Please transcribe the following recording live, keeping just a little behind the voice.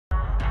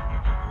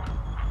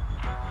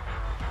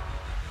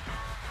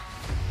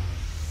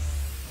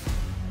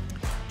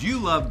Do you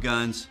love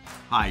guns?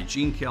 Hi,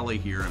 Gene Kelly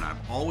here, and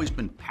I've always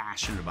been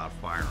passionate about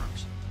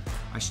firearms.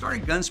 I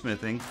started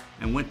gunsmithing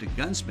and went to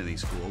gunsmithing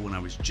school when I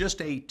was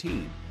just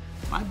 18.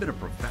 I've been a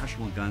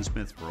professional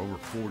gunsmith for over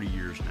 40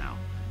 years now,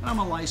 and I'm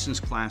a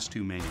licensed Class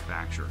II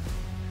manufacturer.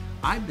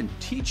 I've been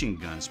teaching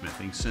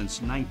gunsmithing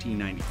since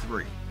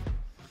 1993.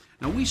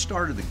 Now, we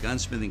started the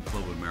Gunsmithing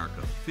Club of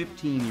America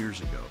 15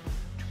 years ago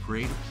to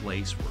create a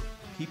place where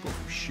people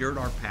who shared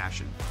our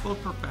passion,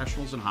 both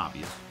professionals and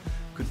hobbyists,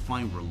 could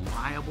find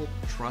reliable,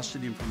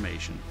 trusted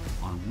information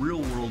on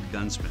real-world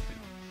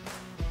gunsmithing.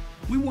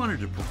 We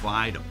wanted to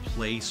provide a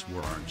place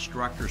where our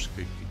instructors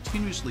could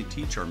continuously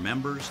teach our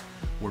members,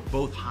 where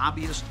both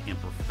hobbyists and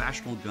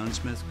professional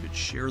gunsmiths could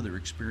share their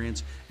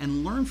experience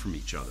and learn from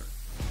each other.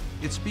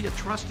 It's to be a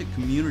trusted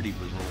community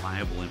with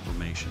reliable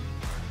information.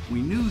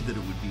 We knew that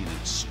it would be an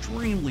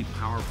extremely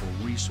powerful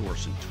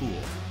resource and tool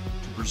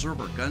to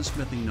preserve our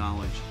gunsmithing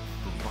knowledge,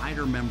 provide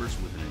our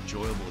members with an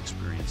enjoyable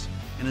experience,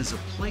 and as a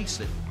place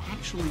that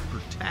actually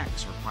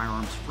protects our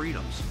firearms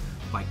freedoms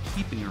by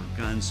keeping our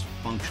guns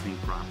functioning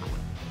properly.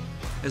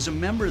 As a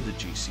member of the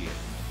GCA,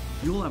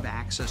 you'll have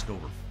access to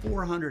over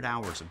 400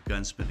 hours of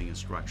gunsmithing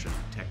instruction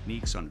and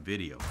techniques on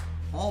video,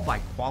 all by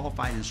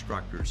qualified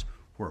instructors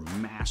who are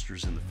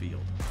masters in the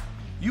field.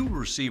 You will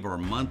receive our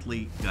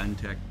monthly Gun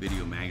Tech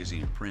video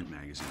magazine and print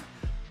magazine.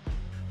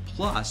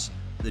 Plus,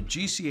 the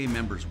GCA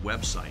members'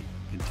 website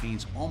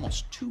contains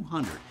almost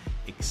 200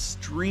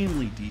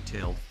 extremely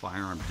detailed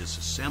firearm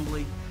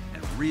disassembly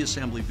and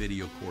reassembly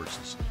video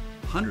courses,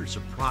 hundreds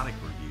of product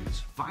reviews,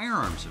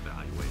 firearms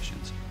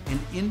evaluations, and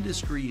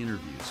industry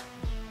interviews.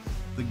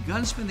 The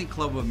Gunsmithing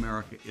Club of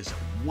America is a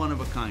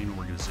one-of-a-kind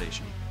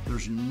organization.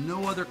 There's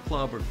no other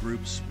club or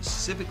group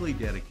specifically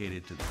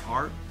dedicated to the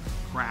art,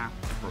 craft,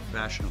 and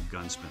profession of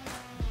gunsmithing.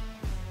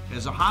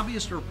 As a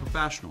hobbyist or a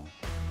professional,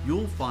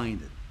 you'll find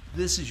that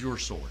this is your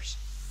source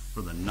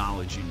for the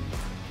knowledge you need.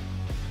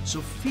 So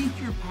feed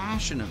your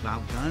passion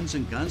about guns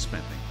and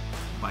gunsmithing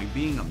by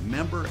being a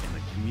member in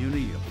a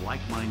community of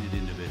like-minded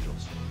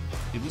individuals.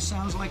 If this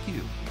sounds like you,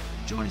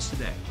 join us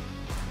today.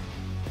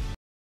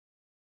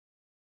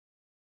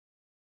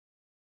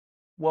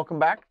 Welcome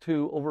back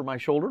to Over My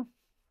Shoulder.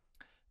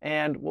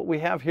 And what we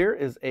have here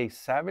is a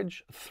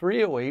Savage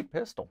 308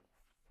 pistol.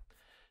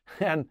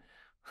 And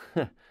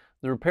the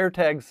repair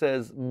tag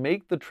says,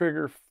 make the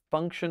trigger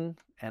function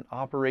and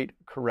operate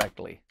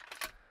correctly.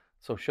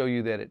 So show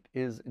you that it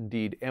is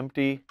indeed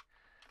empty.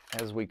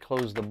 As we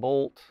close the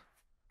bolt,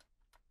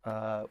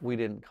 we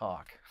didn't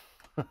cock.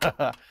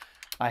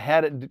 I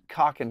had it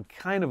cocking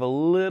kind of a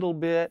little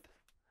bit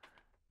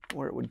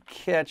where it would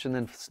catch and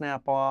then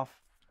snap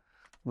off,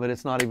 but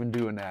it's not even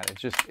doing that.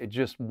 It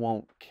just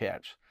won't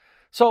catch.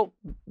 So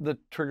the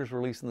trigger's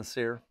releasing the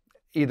sear.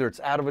 Either it's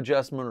out of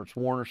adjustment or it's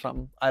worn or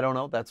something. I don't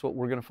know. That's what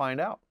we're going to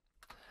find out.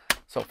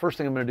 So first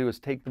thing I'm going to do is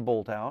take the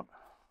bolt out,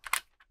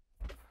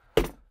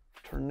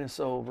 turn this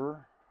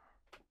over,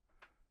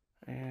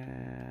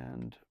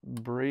 and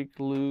break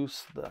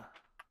loose the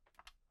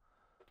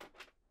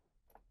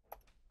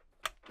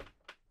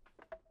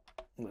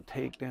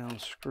takedown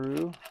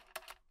screw.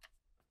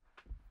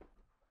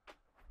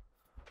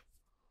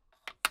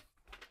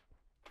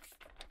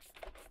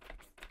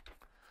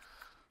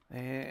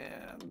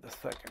 And the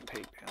second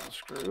takedown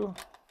screw.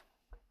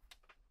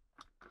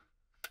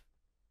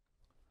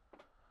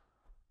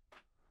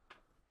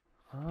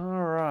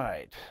 All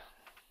right.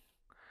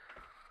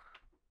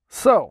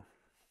 So,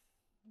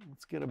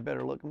 let's get a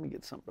better look. Let me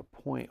get something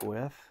to point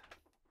with.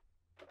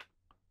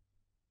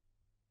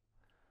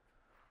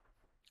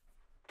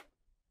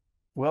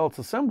 Well, it's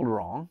assembled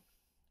wrong,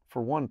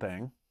 for one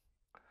thing.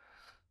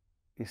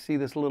 You see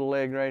this little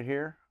leg right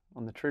here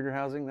on the trigger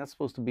housing? That's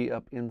supposed to be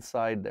up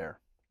inside there.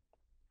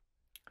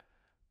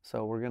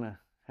 So we're going to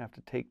have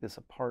to take this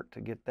apart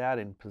to get that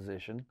in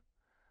position.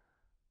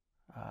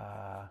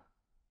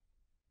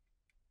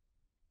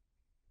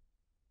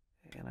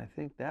 And I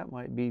think that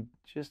might be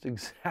just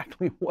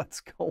exactly what's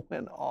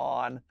going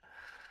on.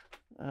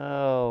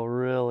 Oh,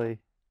 really?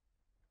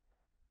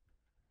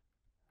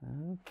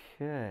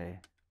 Okay.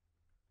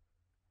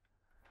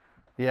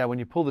 Yeah, when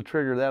you pull the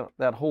trigger,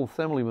 that whole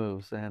assembly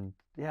moves. And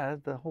yeah,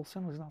 the whole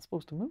assembly is not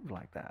supposed to move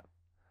like that.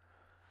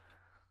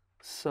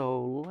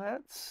 So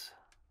let's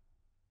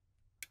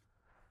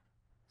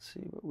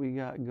see what we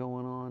got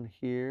going on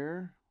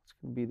here. It's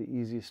going to be the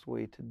easiest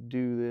way to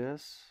do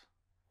this.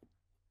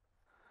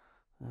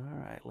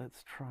 All right,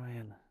 let's try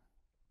and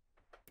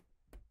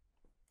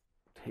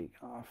take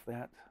off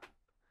that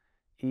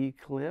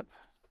E-clip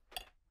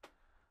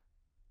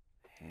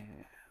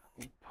and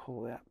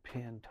pull that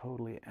pin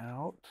totally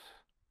out.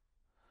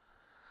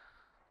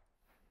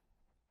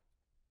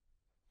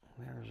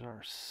 There's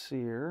our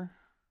sear.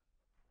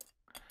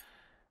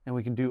 And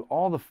we can do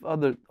all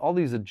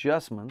these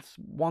adjustments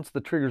once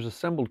the trigger's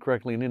assembled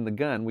correctly and in the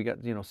gun. We got,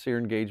 sear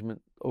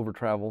engagement, over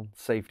travel,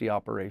 safety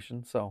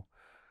operation. So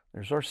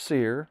there's our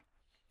sear.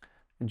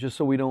 And just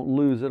so we don't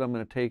lose it, I'm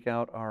going to take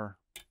out our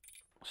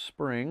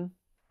spring.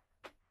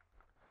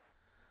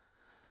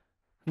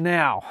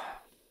 Now,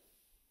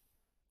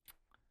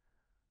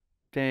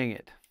 dang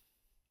it.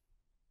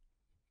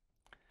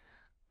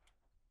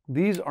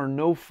 These are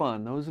no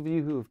fun. Those of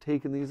you who have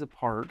taken these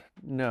apart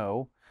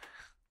know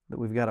that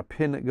we've got a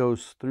pin that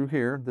goes through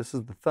here. This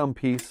is the thumb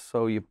piece,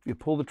 so you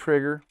pull the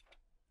trigger,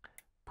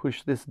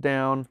 push this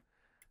down,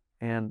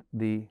 and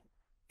the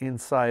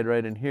inside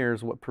right in here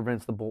is what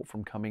prevents the bolt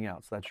from coming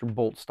out. So that's your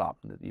bolt stop.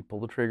 You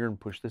pull the trigger and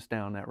push this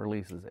down, that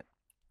releases it.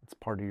 It's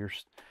part of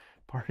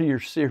your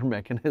sear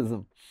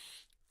mechanism.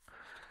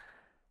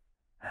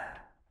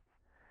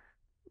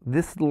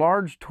 This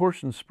large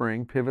torsion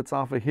spring pivots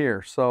off of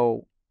here,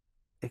 so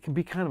it can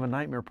be kind of a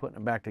nightmare putting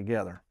it back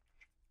together.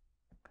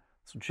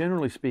 So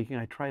generally speaking,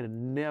 I try to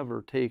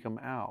never take them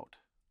out.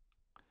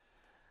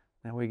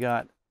 Now we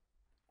got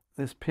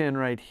this pin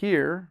right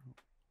here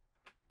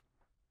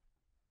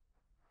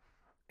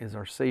is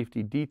our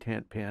safety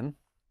detent pin.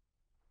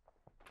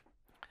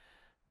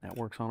 That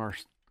works on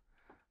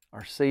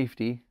our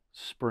safety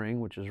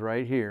spring, which is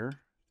right here.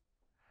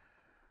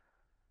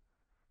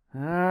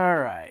 All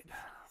right,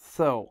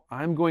 so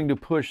I'm going to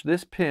push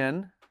this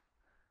pin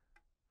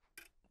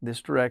this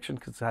direction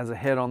because it has a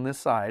head on this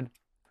side.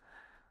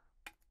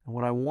 And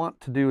what I want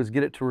to do is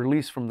get it to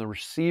release from the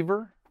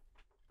receiver,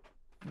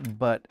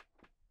 but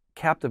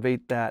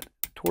captivate that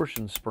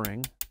torsion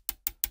spring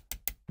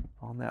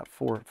on that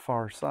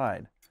far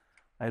side.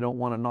 I don't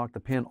want to knock the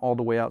pin all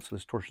the way out so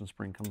this torsion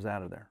spring comes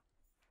out of there.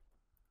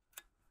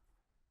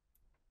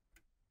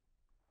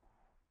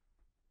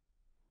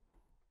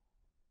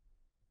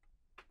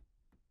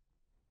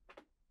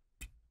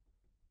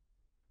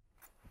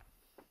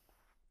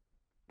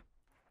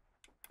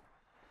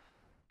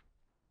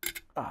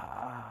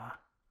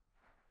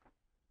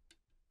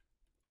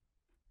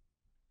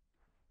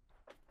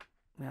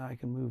 Now I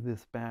can move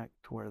this back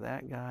to where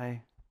that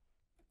guy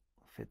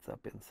fits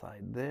up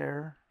inside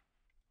there.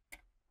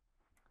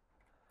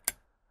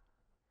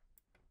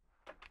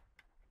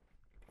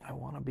 I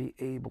want to be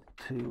able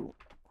to,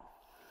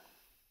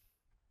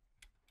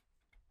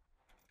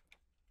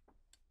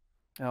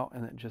 oh,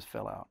 and it just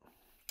fell out.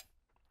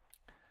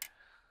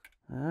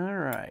 All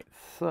right,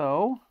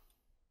 so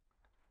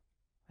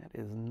that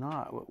is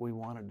not what we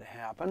wanted to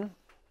happen.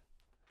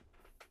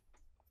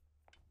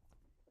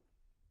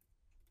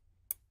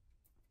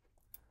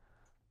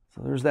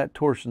 So there's that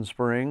torsion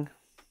spring.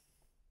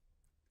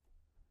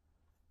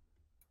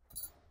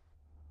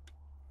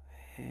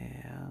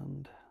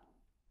 And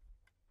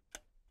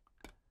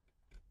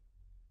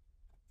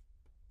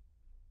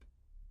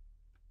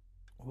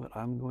what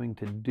I'm going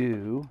to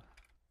do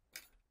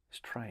is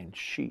try and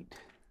sheet.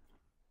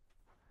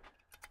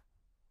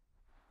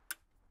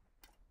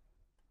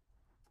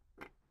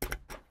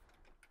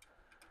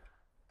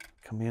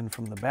 Come in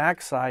from the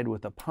back side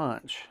with a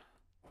punch.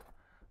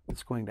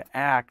 It's going to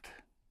act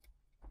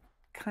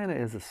kind of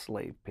as a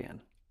slave pin.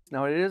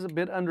 Now it is a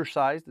bit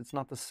undersized. It's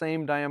not the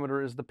same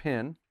diameter as the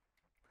pin.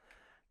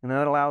 And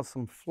that allows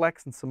some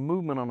flex and some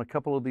movement on a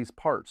couple of these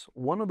parts.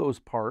 One of those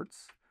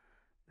parts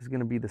is going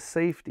to be the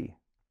safety.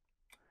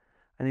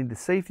 I need the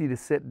safety to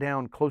sit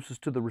down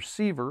closest to the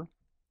receiver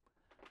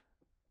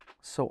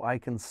so I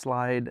can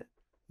slide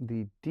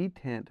the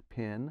detent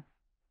pin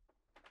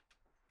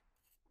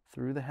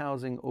through the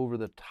housing over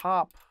the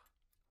top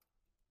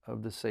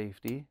of the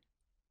safety.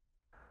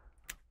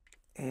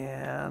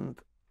 And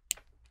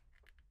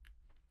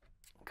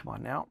come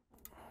on now.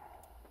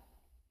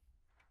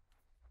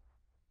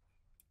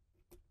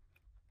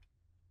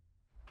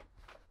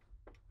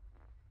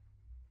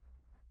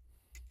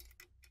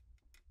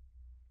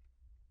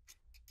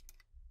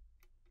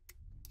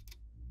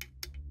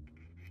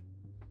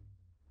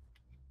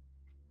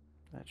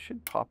 That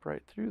should pop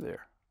right through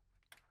there.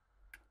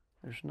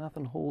 There's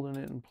nothing holding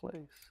it in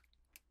place.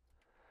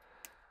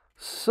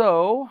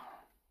 So,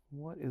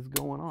 what is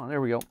going on? There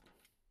we go.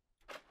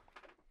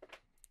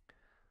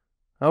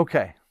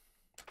 Okay,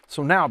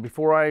 so now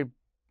before I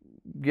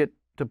get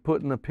to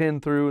putting the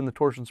pin through and the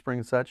torsion spring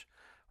and such,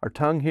 our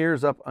tongue here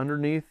is up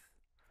underneath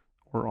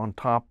or on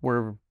top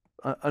where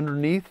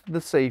underneath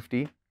the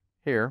safety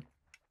here,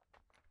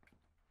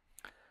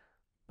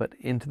 but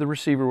into the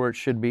receiver where it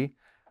should be.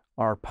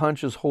 Our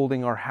punch is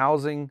holding our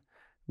housing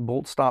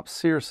bolt stop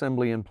sear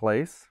assembly in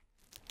place.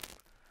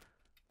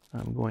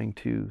 I'm going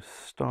to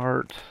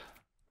start,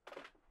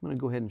 I'm going to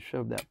go ahead and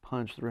shove that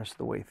punch the rest of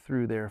the way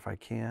through there if I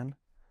can.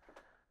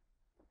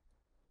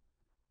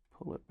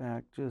 Pull it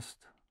back just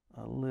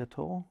a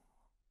little.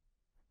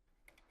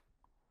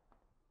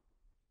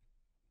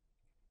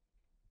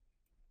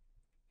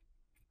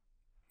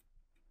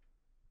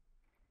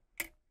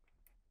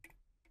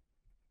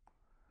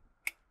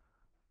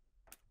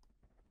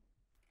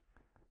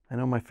 I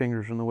know my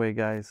fingers are in the way,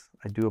 guys.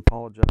 I do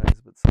apologize,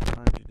 but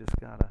sometimes you just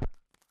gotta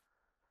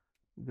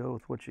go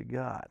with what you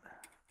got.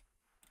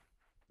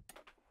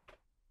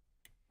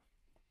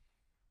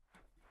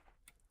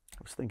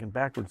 I was thinking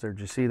backwards there.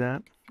 Did you see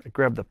that? I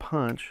grabbed the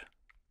punch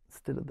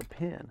instead of the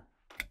pin.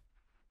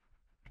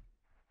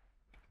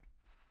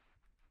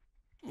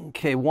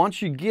 Okay,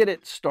 once you get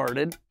it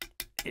started,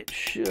 it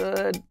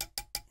should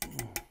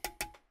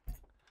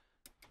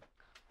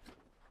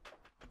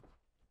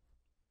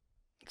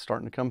it's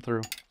starting to come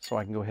through, so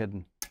I can go ahead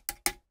and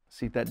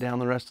Seat that down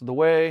the rest of the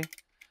way.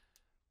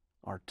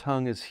 Our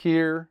tongue is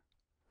here.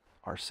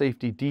 Our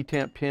safety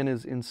detent pin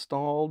is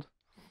installed.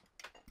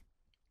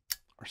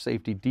 Our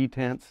safety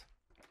detents.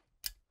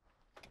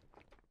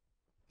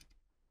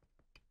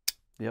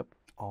 Yep,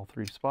 all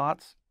 3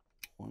 spots.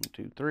 1,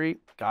 2, 3.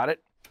 Got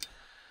it.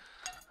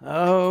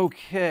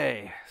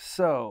 Okay,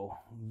 so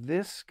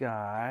this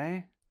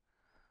guy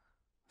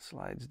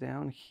slides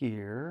down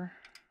here.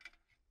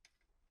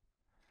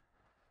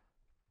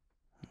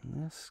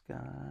 And this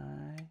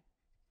guy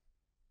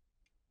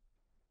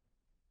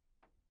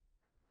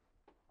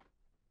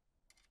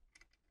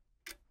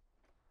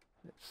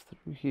fits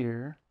through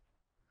here.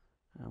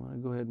 I'm going to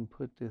go ahead and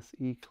put this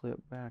E-clip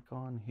back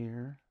on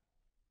here.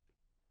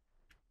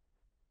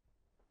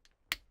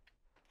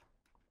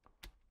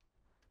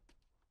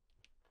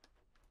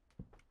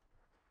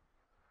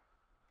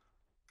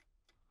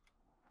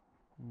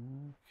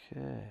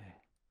 Okay.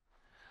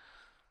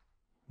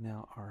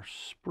 Now our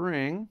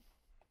spring.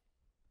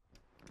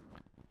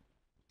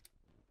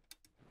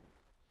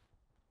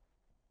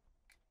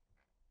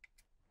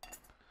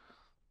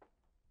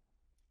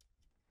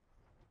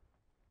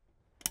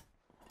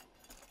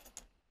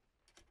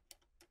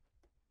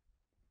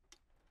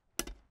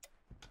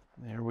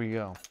 There we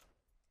go.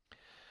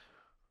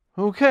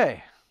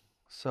 Okay,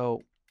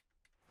 so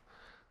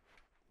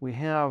we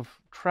have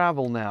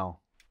travel now.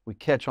 We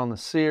catch on the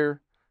sear,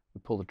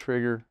 we pull the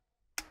trigger,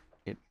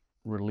 it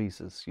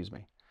releases, excuse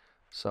me.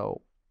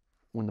 So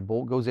when the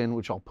bolt goes in,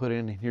 which I'll put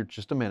in here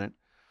just a minute,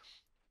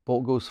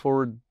 bolt goes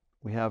forward,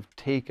 we have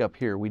take up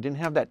here. We didn't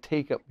have that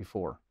take up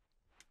before.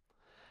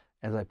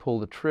 As I pull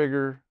the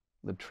trigger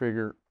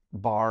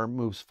bar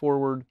moves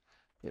forward,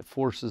 it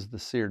forces the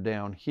sear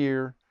down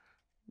here.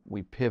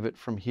 We pivot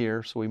from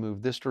here, so we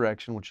move this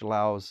direction, which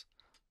allows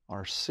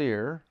our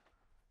sear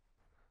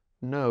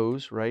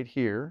nose right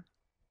here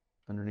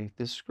underneath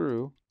this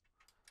screw,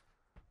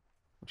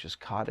 which is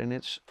caught in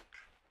its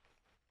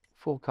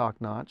full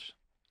cock notch.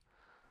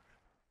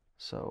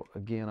 So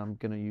again, I'm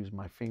going to use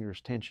my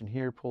finger's tension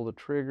here, pull the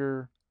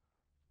trigger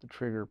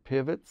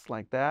pivots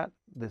like that.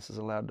 This is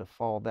allowed to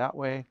fall that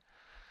way,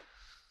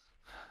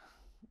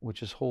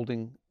 which is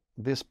holding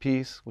this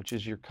piece, which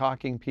is your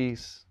cocking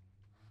piece.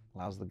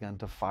 Allows the gun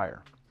to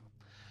fire.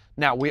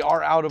 Now, we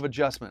are out of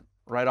adjustment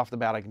right off the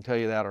bat, I can tell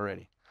you that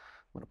already.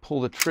 I'm going to pull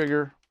the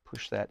trigger,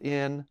 push that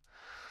in.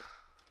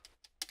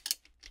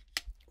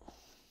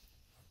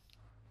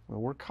 Well,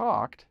 we're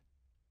cocked.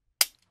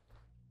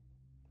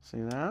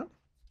 See that?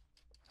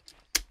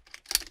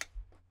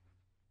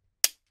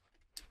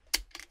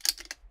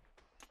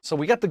 So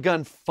we got the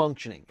gun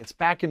functioning. It's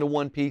back into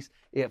one piece.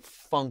 It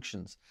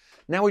functions.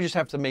 Now we just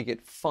have to make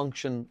it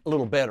function a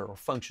little better, or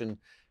function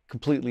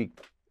completely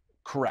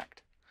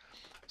correct.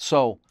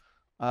 So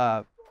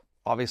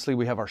obviously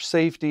we have our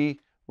safety.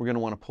 We're going to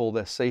want to pull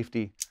this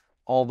safety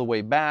all the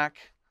way back,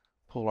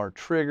 pull our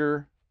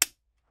trigger,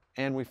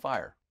 and we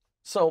fire.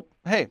 So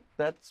hey,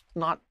 that's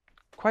not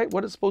quite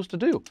what it's supposed to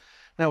do.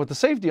 Now with the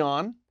safety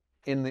on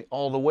in the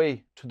all the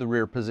way to the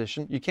rear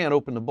position, you can't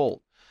open the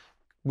bolt.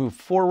 Move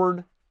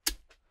forward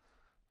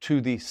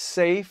to the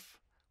safe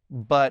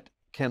but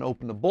can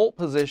open the bolt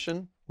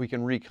position, we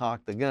can recock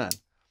the gun.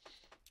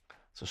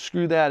 So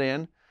screw that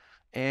in.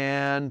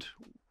 And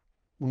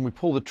when we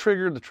pull the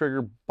trigger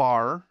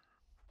bar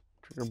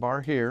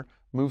here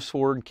moves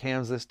forward and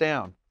cams this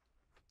down.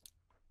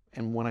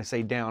 And when I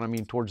say down, I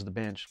mean towards the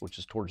bench, which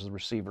is towards the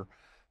receiver.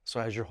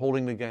 So as you're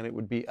holding the gun, it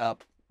would be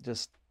up.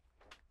 Just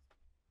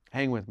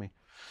hang with me.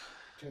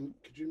 Could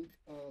you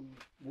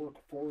work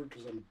forward,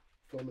 because I'm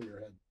filming your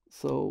head?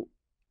 So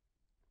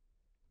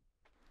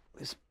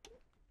this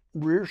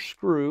rear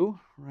screw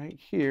right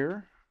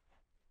here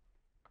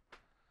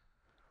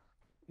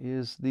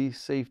is the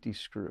safety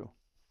screw.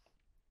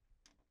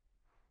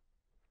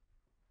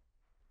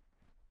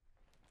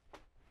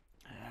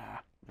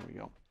 There we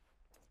go.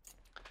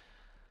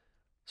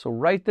 So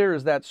right there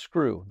is that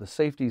screw. The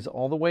safety's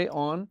all the way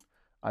on.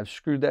 I've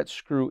screwed that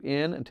screw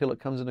in until it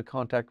comes into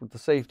contact with the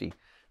safety.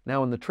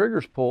 Now when the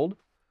trigger's pulled,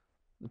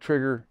 the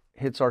trigger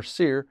hits our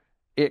sear,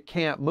 it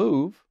can't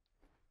move,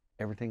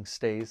 everything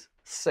stays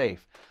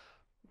safe.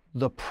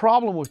 The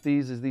problem with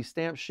these is these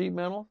stamped sheet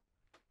metal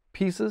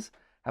pieces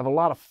have a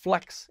lot of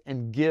flex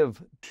and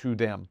give to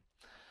them.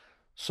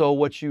 So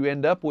what you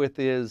end up with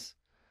is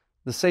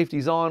the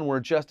safety's on, we're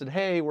adjusted,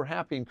 hey, we're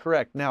happy and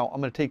correct. Now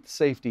I'm going to take the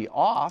safety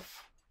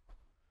off,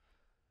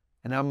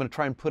 and now I'm going to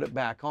try and put it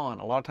back on.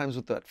 A lot of times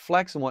with that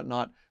flex and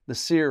whatnot, the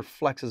sear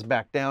flexes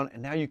back down,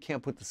 and now you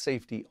can't put the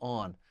safety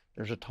on.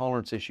 There's a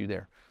tolerance issue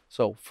there.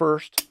 So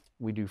first,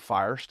 we do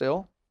fire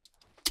still.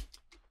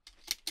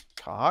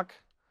 Cock.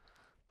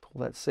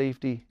 Pull that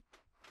safety.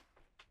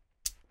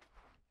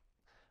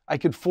 I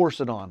could force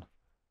it on.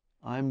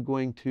 I'm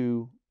going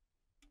to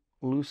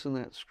loosen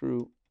that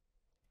screw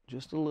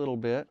just a little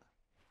bit.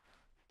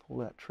 Pull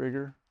that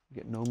trigger.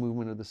 Get no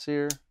movement of the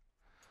sear.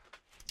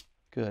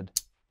 Good.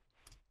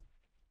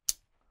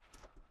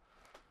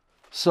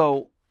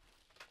 So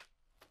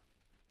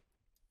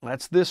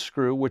that's this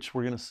screw, which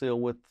we're going to seal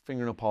with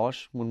fingernail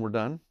polish when we're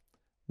done.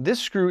 This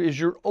screw is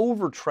your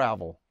over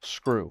travel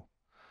screw.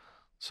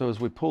 So as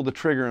we pull the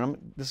trigger,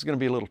 and this is going to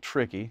be a little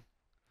tricky.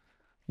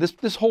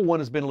 This whole one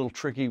has been a little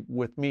tricky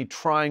with me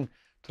trying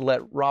to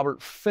let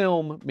Robert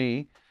film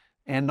me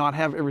and not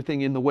have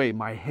everything in the way,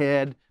 my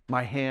head,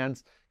 my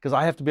hands, because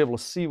I have to be able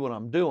to see what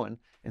I'm doing.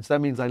 And so that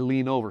means I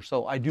lean over.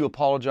 So I do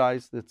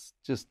apologize. It's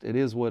just, it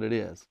is what it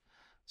is.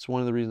 It's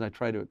one of the reasons I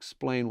try to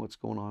explain what's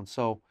going on.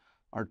 So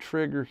our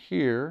trigger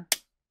here,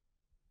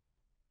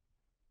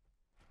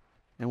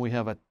 and we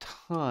have a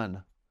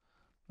ton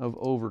of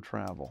over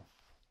travel.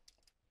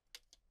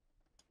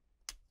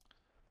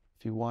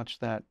 If you watch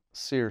that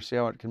sear, see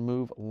how it can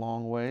move a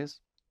long ways?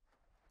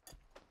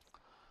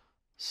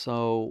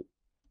 So,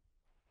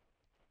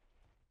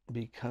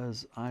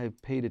 because I've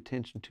paid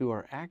attention to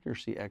our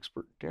accuracy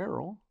expert,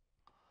 Daryl,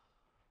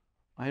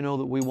 I know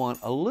that we want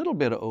a little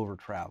bit of over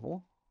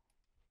travel.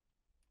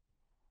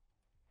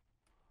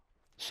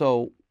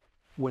 So,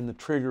 when the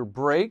trigger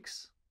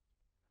breaks,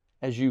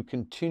 as you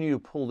continue to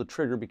pull the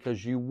trigger,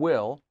 because you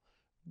will,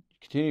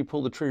 continue to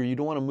pull the trigger, you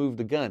don't want to move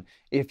the gun.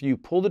 If you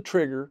pull the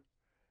trigger,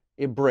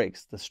 it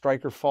breaks. The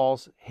striker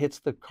falls, hits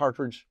the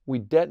cartridge, we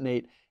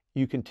detonate,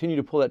 you continue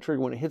to pull that trigger.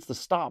 When it hits the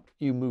stop,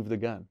 you move the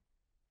gun.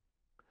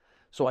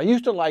 So I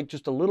used to like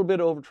just a little bit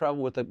of over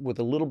travel with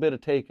a little bit of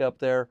take up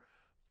there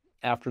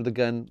after the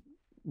gun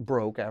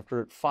broke,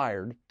 after it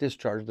fired,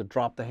 discharged, to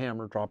drop the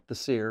hammer, drop the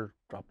sear,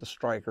 drop the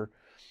striker.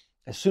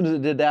 As soon as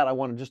it did that, I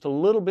wanted just a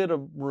little bit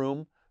of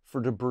room for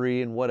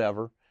debris and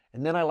whatever.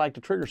 And then I like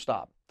to trigger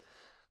stop.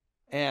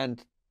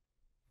 And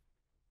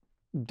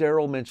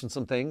Daryl mentioned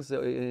some things,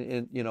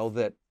 you know,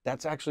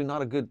 that's actually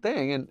not a good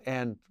thing,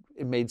 and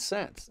it made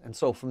sense. And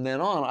so from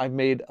then on, I've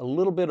made a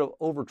little bit of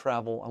over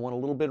travel. I want a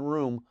little bit of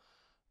room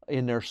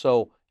in there.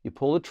 So you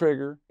pull the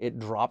trigger, it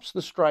drops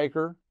the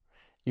striker,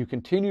 you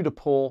continue to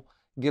pull,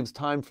 gives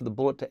time for the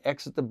bullet to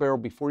exit the barrel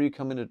before you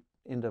come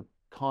into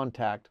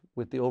contact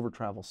with the over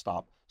travel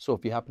stop. So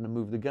if you happen to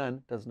move the gun,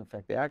 it doesn't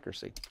affect the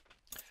accuracy.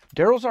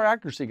 Daryl's our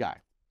accuracy guy.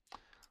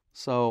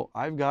 So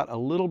I've got a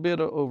little bit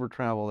of over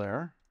travel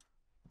there,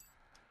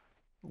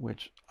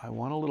 which I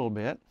want a little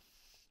bit.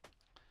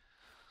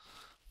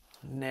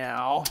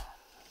 Now,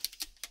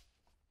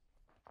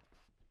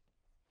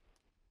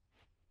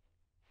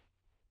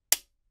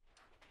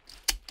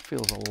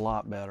 feels a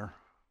lot better.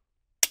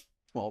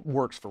 Well, it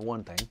works for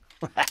one thing.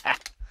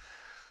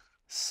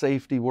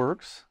 Safety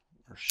works,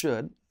 or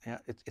should. Yeah,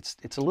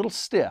 it's a little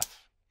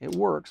stiff. It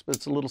works, but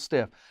it's a little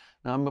stiff.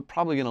 Now I'm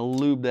probably going to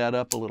lube that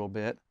up a little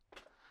bit,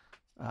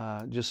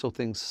 just so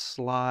things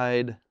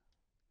slide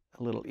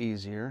a little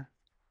easier.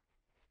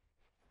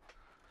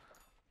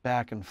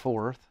 Back and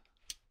forth.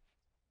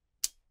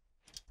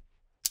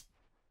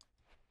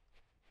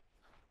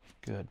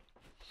 Good.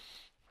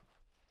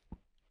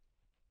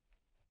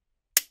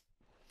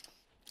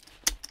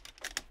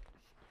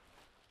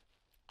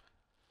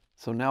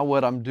 So now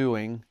what I'm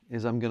doing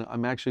is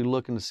I'm actually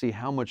looking to see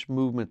how much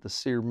movement the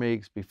sear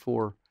makes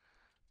before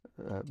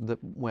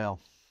well,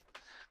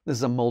 this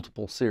is a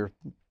multiple sear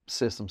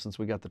system since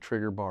we got the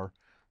trigger bar.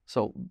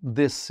 So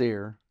this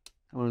sear,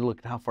 I'm going to look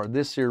at how far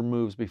this sear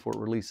moves before it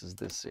releases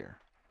this sear.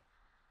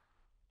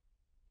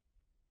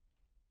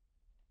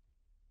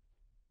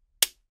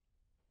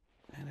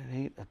 And it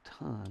ain't a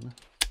ton.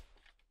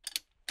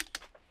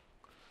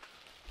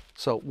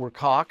 So we're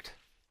cocked.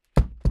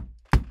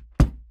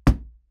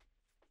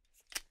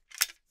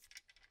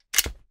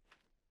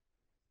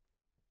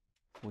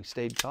 We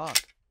stayed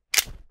cocked.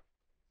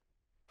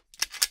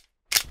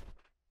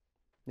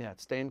 Yeah,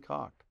 it's staying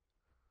cocked.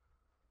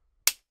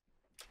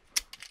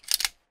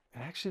 It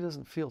actually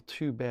doesn't feel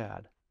too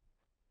bad.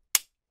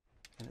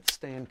 And it's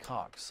staying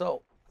cocked.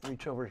 So,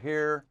 reach over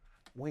here,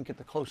 wink at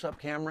the close-up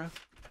camera,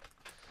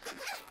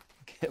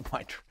 get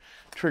my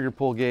trigger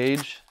pull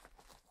gauge,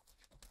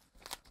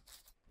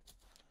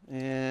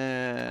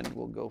 and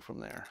we'll go from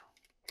there.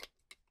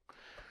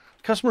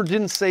 Customer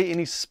didn't say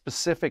any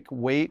specific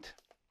weight.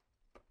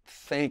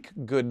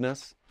 Thank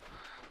goodness.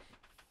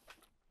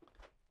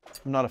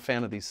 I'm not a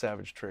fan of these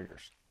Savage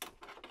triggers.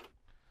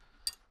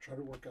 Try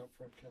to work out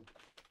front cam.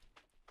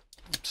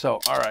 So,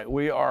 all right,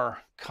 we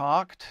are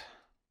cocked.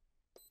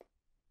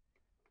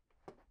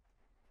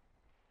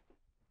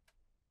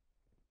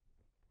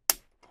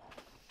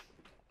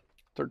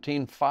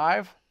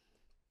 $13.5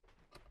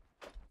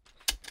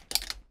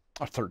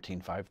 or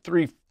 $13.5,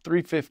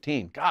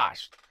 $3.15.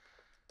 Gosh,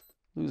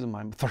 losing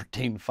my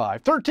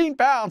 $13.5. 13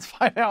 pounds,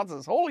 5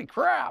 ounces. Holy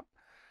crap!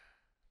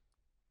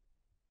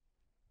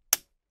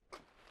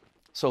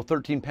 So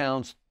 13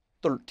 pounds,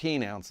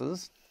 13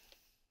 ounces.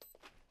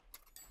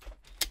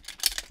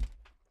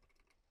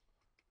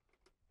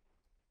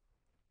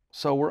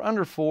 So we're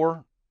under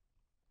 4.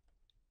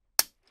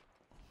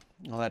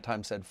 Well, that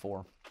time said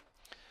 4.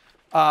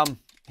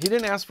 He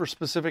didn't ask for a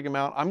specific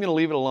amount. I'm going to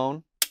leave it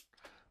alone.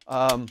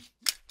 I'm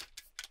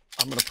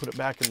going to put it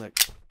back in the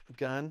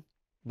gun.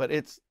 But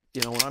it's,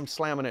 you know, when I'm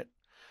slamming it,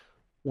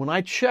 when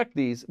I check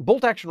these,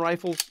 bolt action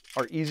rifles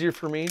are easier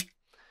for me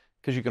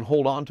because you can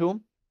hold on to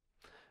them.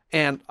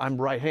 And I'm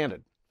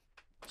right-handed,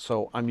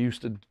 so I'm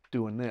used to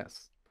doing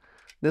this.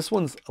 This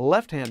one's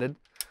left-handed,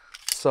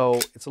 so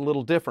it's a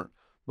little different.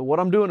 But what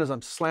I'm doing is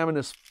I'm slamming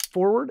this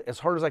forward as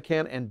hard as I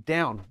can and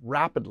down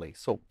rapidly.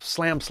 So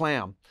slam,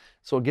 slam.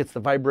 So it gets the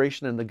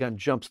vibration and the gun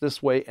jumps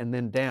this way and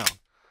then down.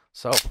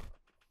 So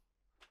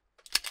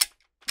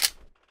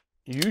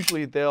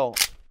usually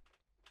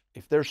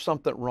if there's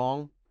something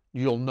wrong,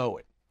 you'll know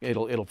it.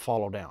 It'll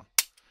follow down.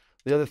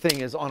 The other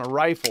thing is on a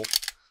rifle,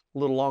 a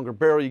little longer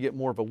barrel, you get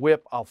more of a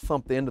whip. I'll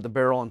thump the end of the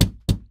barrel and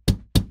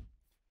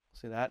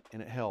see that,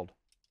 and it held.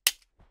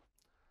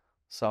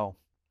 So,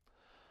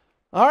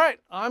 all right,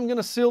 I'm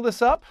gonna seal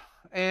this up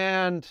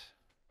and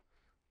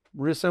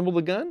reassemble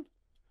the gun,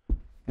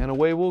 and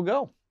away we'll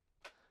go.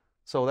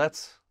 So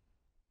that's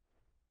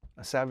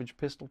a Savage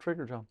pistol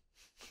trigger job.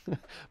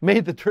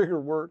 Made the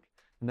trigger work,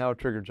 and now a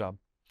trigger job.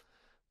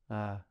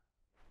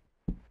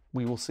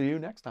 We will see you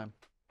next time.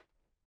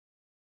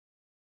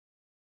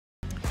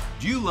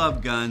 Do you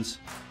love guns?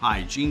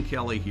 Hi, Gene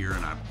Kelly here,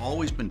 and I've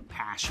always been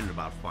passionate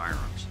about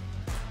firearms.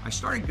 I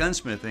started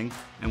gunsmithing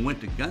and went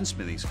to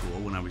gunsmithing school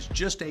when I was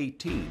just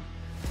 18.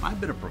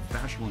 I've been a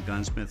professional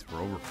gunsmith for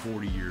over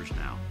 40 years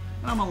now,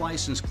 and I'm a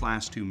licensed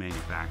Class II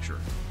manufacturer.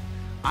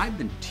 I've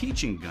been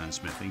teaching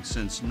gunsmithing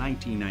since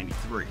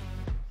 1993.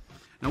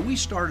 Now, we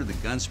started the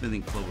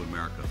Gunsmithing Club of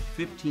America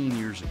 15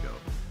 years ago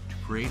to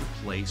create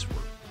a place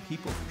where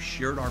people who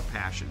shared our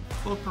passion,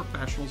 both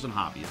professionals and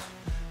hobbyists,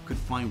 could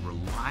find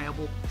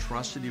reliable,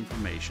 trusted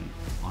information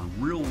on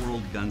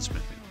real-world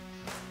gunsmithing.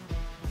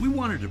 We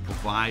wanted to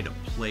provide a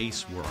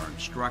place where our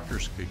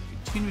instructors could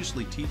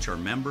continuously teach our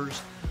members,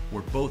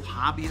 where both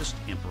hobbyists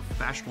and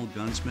professional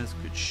gunsmiths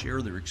could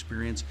share their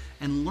experience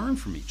and learn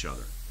from each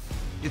other.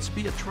 It's to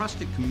be a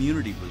trusted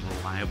community with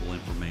reliable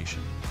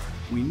information.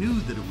 We knew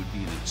that it would be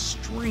an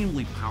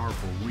extremely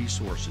powerful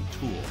resource and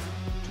tool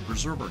to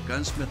preserve our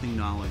gunsmithing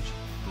knowledge,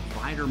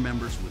 provide our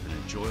members with an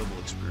enjoyable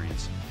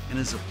experience, and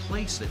as a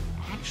place that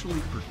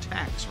actually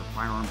protects our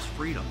firearms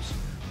freedoms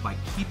by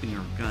keeping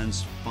our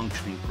guns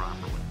functioning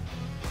properly.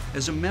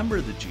 As a member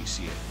of the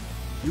GCA,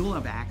 you'll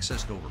have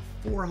access to over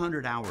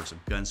 400 hours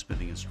of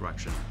gunsmithing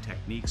instruction and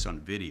techniques on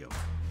video,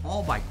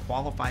 all by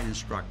qualified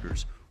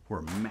instructors who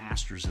are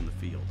masters in the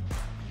field.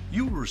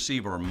 You will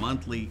receive our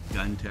monthly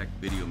Gun Tech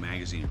video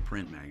magazine and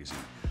print magazine.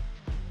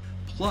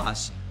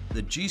 Plus,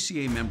 the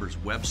GCA members'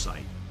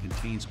 website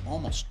contains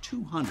almost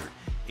 200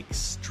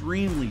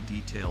 extremely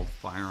detailed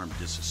firearm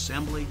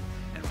disassembly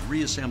and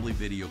reassembly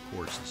video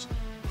courses,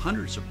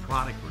 hundreds of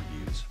product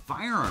reviews,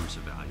 firearms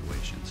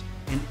evaluations,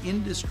 and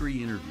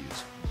industry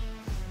interviews.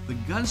 The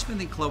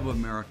Gunsmithing Club of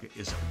America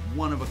is a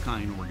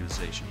one-of-a-kind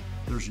organization.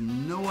 There's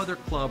no other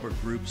club or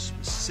group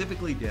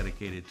specifically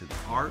dedicated to the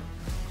art,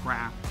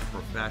 craft, and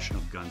profession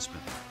of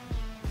gunsmithing.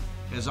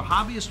 As a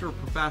hobbyist or a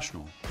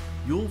professional,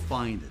 you'll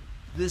find that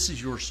this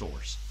is your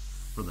source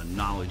for the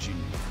knowledge you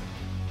need.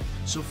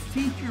 So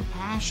feed your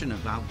passion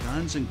about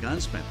guns and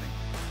gunsmithing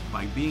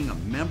by being a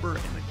member in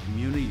a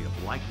community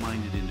of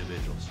like-minded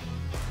individuals.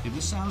 If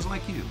this sounds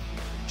like you,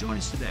 join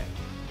us today.